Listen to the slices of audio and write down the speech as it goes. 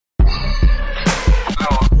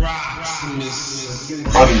Underground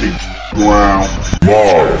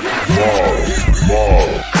mob.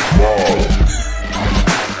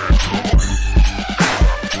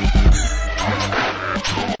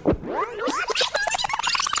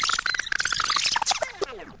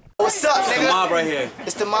 What's up, nigga? It's the mob right here.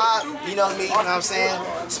 It's the mob, you know me, you know what I'm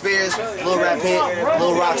saying? Spears, Lil Rap Hit,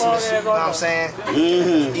 Lil Rocksmith, you know what I'm saying?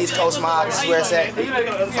 East Coast mob, this is where it's at.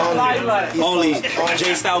 Only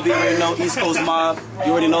J-Style B already know, East Coast mob.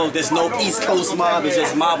 You already know there's no East Coast mob, it's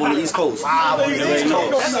just mob on the East Coast. Mob on the East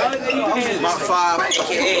Coast. Mark 5,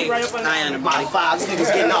 aka I on the body. Mark 5, this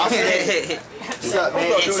nigga's getting off today. What's up,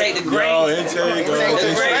 man? Intake the great. Yo, intake the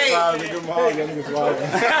great.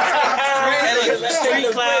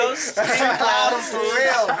 Street clouds. Street clouds for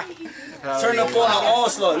real. Turn up on the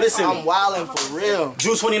onslaught. Listen, I'm wildin' for real.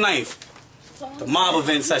 June 29th. The mob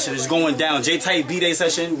event session is going down. J-Type B-Day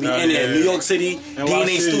session. We in there. New York City,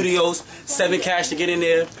 DNA Studios. 7 cash to get in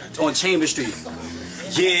there on Chambers Street.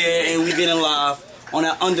 Yeah, and we getting live on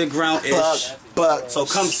that underground-ish. So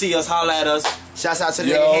come see us, holla at us. Shouts out to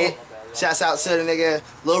the nigga Hit. Shouts out to the nigga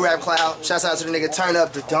Lil Rap Cloud. Shouts out to the nigga Turn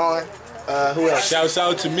Up the Dawn. Who else? Shouts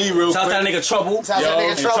out to me real quick. Shouts out to that nigga Trouble. Shouts out to that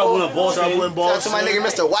nigga Trouble. In Boston. Shout out to my nigga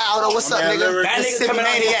Mr. Wildo. What's up, nigga? That nigga coming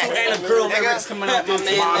out here. And a girl lyrics coming out. My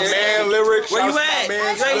man lyrics. Where you at? You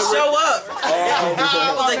ain't show up. I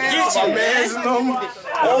was like, get you, man.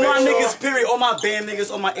 All my niggas, period. All my band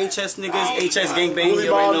niggas, all my HS niggas, HS gangbang.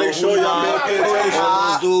 You already know. Make sure y'all pay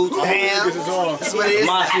attention. Dudes. Damn. That's what it is.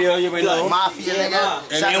 Mafia, you already know. Mafia, nigga.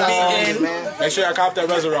 And Shout out to then you, man. Make sure y'all cop that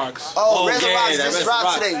Resurrocks. Oh, yeah, Resurrocks that just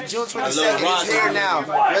dropped today, June 22nd. It's here now.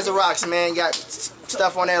 Resurrocks, man. Got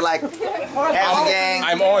stuff on there like Having Gang.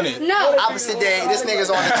 I'm on it. No. Opposite Day. This nigga's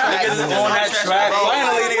on the track. Niggas is on that track.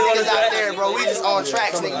 Finally, niggas on the out track. there, bro. We just on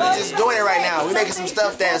tracks, nigga. We just doing it right now. We making some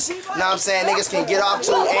stuff that's, you know what I'm saying, niggas can get off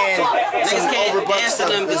to and Niggas can't overbuck dance to stuff.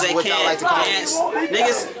 them because they What y'all like to can't call dance.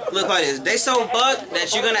 Niggas look like this. They so bucked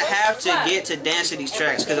that you're gonna have to get to dance to these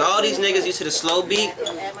tracks. Cause all these niggas used to the slow beat.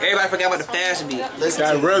 Everybody forgot about the fast beat. Listen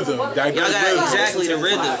That to rhythm. That Y'all good got rhythm. exactly the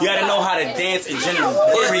rhythm. You gotta know how to dance in general.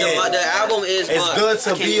 Period. The album is It's bucked. good to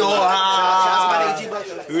I can't be do on it.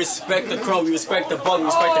 high. We respect the crumb, we respect the bug, we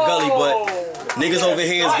respect the gully, but niggas over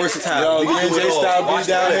here is versatile. Yo, me and J-Style be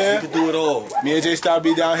down here. We can do it all. Me and J-Style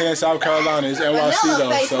be down here in South Carolina. It's NYC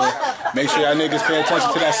though, so make sure y'all niggas pay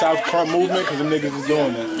attention to that South Crump movement because them niggas is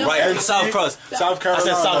doing it. Right, South Crust. South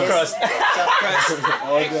Carolina. I said South Crust.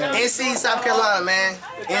 NC, South Carolina, man.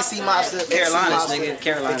 NC Mobster. Carolinas, nigga.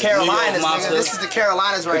 Carolinas. The Carolinas, New York nigga. Mobster. This is the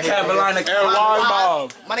Carolinas right here. Carolina. And Wine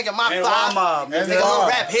Mob. My nigga Mob And 5. Wine Mob. Nigga Lil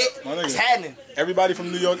Rap Hit. My nigga. It's happening. Everybody from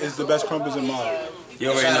New York is the best crumpers in mob. You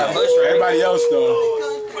already Shout out know. Bush, right? Everybody else though.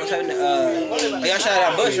 Y'all shout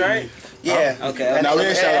out Bush, right? Yeah. Okay. Now we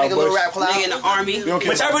ain't shout out Nigga Lil Bush. Rap Cloud. Nigga in the army. We don't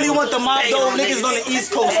care. But y'all really want the mob though? Bang on Niggas niggas. on the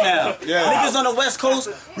East Coast now. Yeah. Niggas on the West Coast,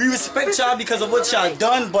 we respect y'all because of what y'all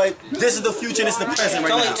done, but this is the future, this is the present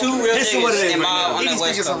right There's now. only 2 real This is what it niggas is in right mob now. on the These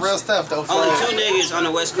West niggas some Coast. real stuff though. for Only real. 2 niggas on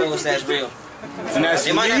the West Coast that's real. And that's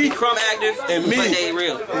They might not be me. crumb active, And me. but they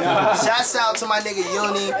real. Shouts out to my nigga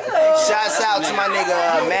Uni. Shouts out to my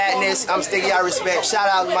nigga Madness. I'm sticking y'all respect. Shout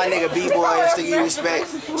out to my nigga B-Boy. I'm sticking you respect.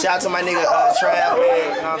 Shout out to my nigga Trav, man.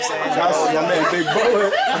 You know what I'm saying? Shout out to my man Big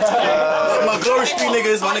Bullet. My Glory Street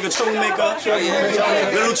niggas, my nigga Troublemaker.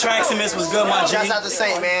 Little Traximus was good, my G. Shouts out to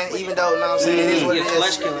Saint, man. Even though, you know what I'm saying, it is what it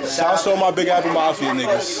Flesh is. killer. Shout out to all my Big Apple Mafia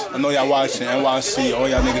niggas. I know y'all watching. NYC. All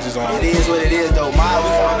y'all niggas is on. It is what it is, though. My, we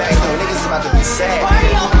coming back, though. Niggas is about to be sad.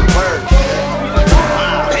 Word.